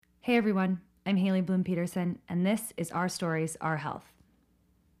Hey everyone, I'm Haley Bloom Peterson, and this is Our Stories, Our Health.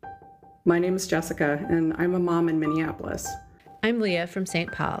 My name is Jessica, and I'm a mom in Minneapolis. I'm Leah from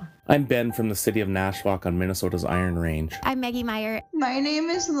St. Paul. I'm Ben from the city of Nashwauk on Minnesota's Iron Range. I'm Maggie Meyer. My name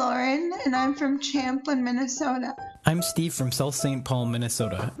is Lauren, and I'm from Champlin, Minnesota. I'm Steve from South St. Paul,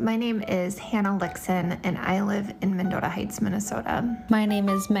 Minnesota. My name is Hannah Lixon, and I live in Mendota Heights, Minnesota. My name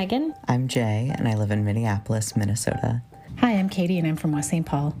is Megan. I'm Jay, and I live in Minneapolis, Minnesota. Hi, I'm Katie, and I'm from West St.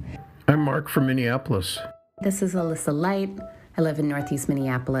 Paul. I'm Mark from Minneapolis. This is Alyssa Light. I live in Northeast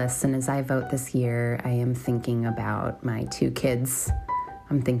Minneapolis, and as I vote this year, I am thinking about my two kids.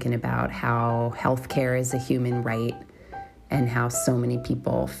 I'm thinking about how healthcare is a human right and how so many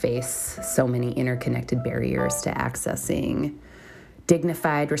people face so many interconnected barriers to accessing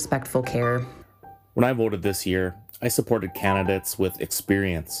dignified, respectful care. When I voted this year, I supported candidates with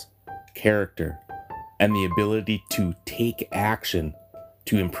experience, character, and the ability to take action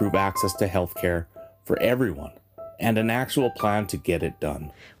to improve access to healthcare for everyone, and an actual plan to get it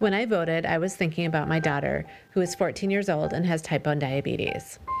done. When I voted, I was thinking about my daughter, who is 14 years old and has type 1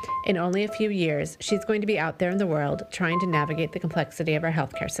 diabetes. In only a few years, she's going to be out there in the world trying to navigate the complexity of our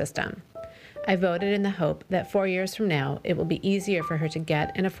healthcare system. I voted in the hope that 4 years from now, it will be easier for her to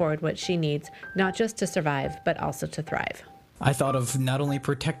get and afford what she needs, not just to survive, but also to thrive. I thought of not only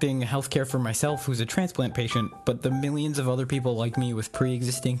protecting healthcare for myself, who's a transplant patient, but the millions of other people like me with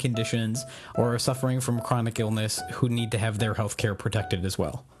pre-existing conditions or are suffering from chronic illness who need to have their healthcare protected as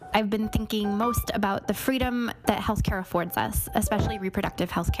well. I've been thinking most about the freedom that healthcare affords us, especially reproductive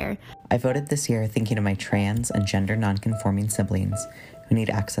healthcare. I voted this year thinking of my trans and gender nonconforming siblings who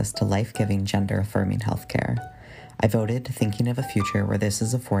need access to life-giving, gender-affirming healthcare. I voted thinking of a future where this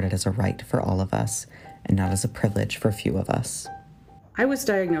is afforded as a right for all of us and not as a privilege for few of us. I was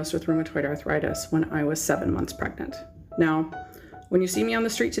diagnosed with rheumatoid arthritis when I was 7 months pregnant. Now, when you see me on the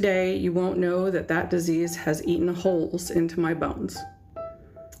street today, you won't know that that disease has eaten holes into my bones.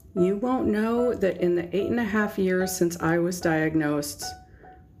 You won't know that in the 8.5 years since I was diagnosed,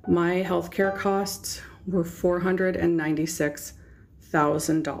 my healthcare costs were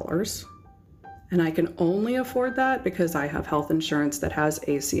 $496,000. And I can only afford that because I have health insurance that has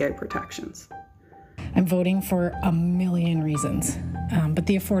ACA protections. I'm voting for a million reasons, but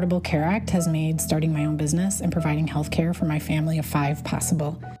the Affordable Care Act has made starting my own business and providing health care for my family of 5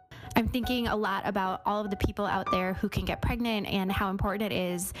 possible. I'm thinking a lot about all of the people out there who can get pregnant and how important it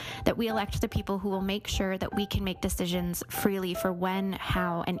is that we elect the people who will make sure that we can make decisions freely for when,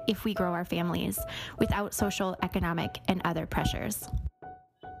 how, and if we grow our families without social, economic, and other pressures.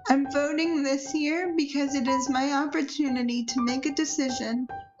 I'm voting this year because it is my opportunity to make a decision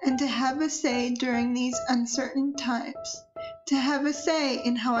and to have a say during these uncertain times, to have a say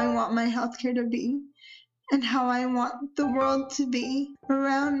in how I want my healthcare to be and how I want the world to be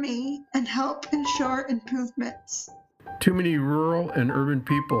around me and help ensure improvements. Too many rural and urban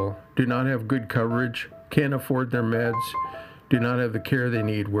people do not have good coverage, can't afford their meds, do not have the care they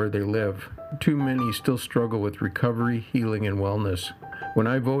need where they live. Too many still struggle with recovery, healing, and wellness. When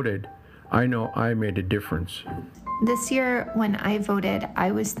I voted, I know I made a difference. This year, when I voted,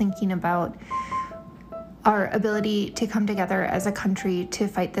 I was thinking about our ability to come together as a country to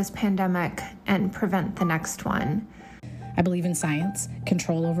fight this pandemic and prevent the next one. I believe in science,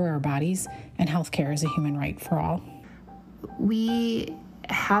 control over our bodies, and healthcare is a human right for all. We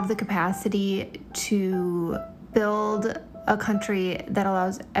have the capacity to build a country that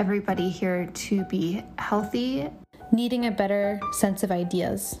allows everybody here to be healthy. Needing a better sense of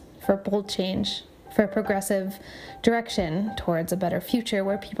ideas for bold change, for a progressive direction towards a better future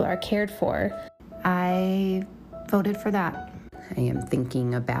where people are cared for. I voted for that. I am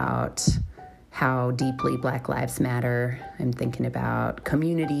thinking about how deeply Black Lives Matter. I'm thinking about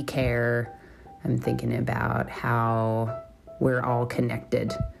community care. I'm thinking about how we're all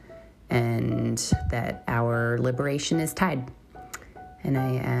connected and that our liberation is tied. And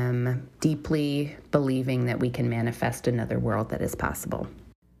I am deeply believing that we can manifest another world that is possible.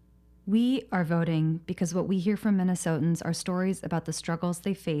 We are voting because what we hear from Minnesotans are stories about the struggles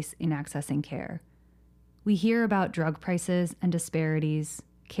they face in accessing care. We hear about drug prices and disparities,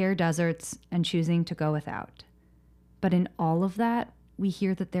 care deserts, and choosing to go without. But in all of that, we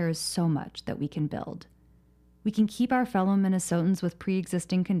hear that there is so much that we can build. We can keep our fellow Minnesotans with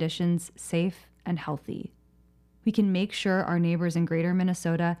pre-existing conditions safe and healthy. We can make sure our neighbors in greater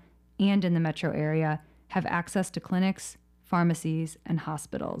Minnesota and in the metro area have access to clinics, pharmacies, and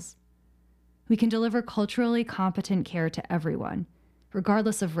hospitals. We can deliver culturally competent care to everyone,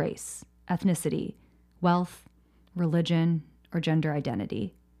 regardless of race, ethnicity, wealth, religion, or gender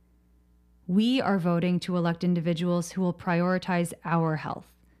identity. We are voting to elect individuals who will prioritize our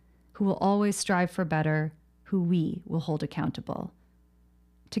health, who will always strive for better, who we will hold accountable.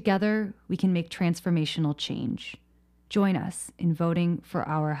 Together, we can make transformational change. Join us in voting for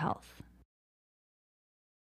our health.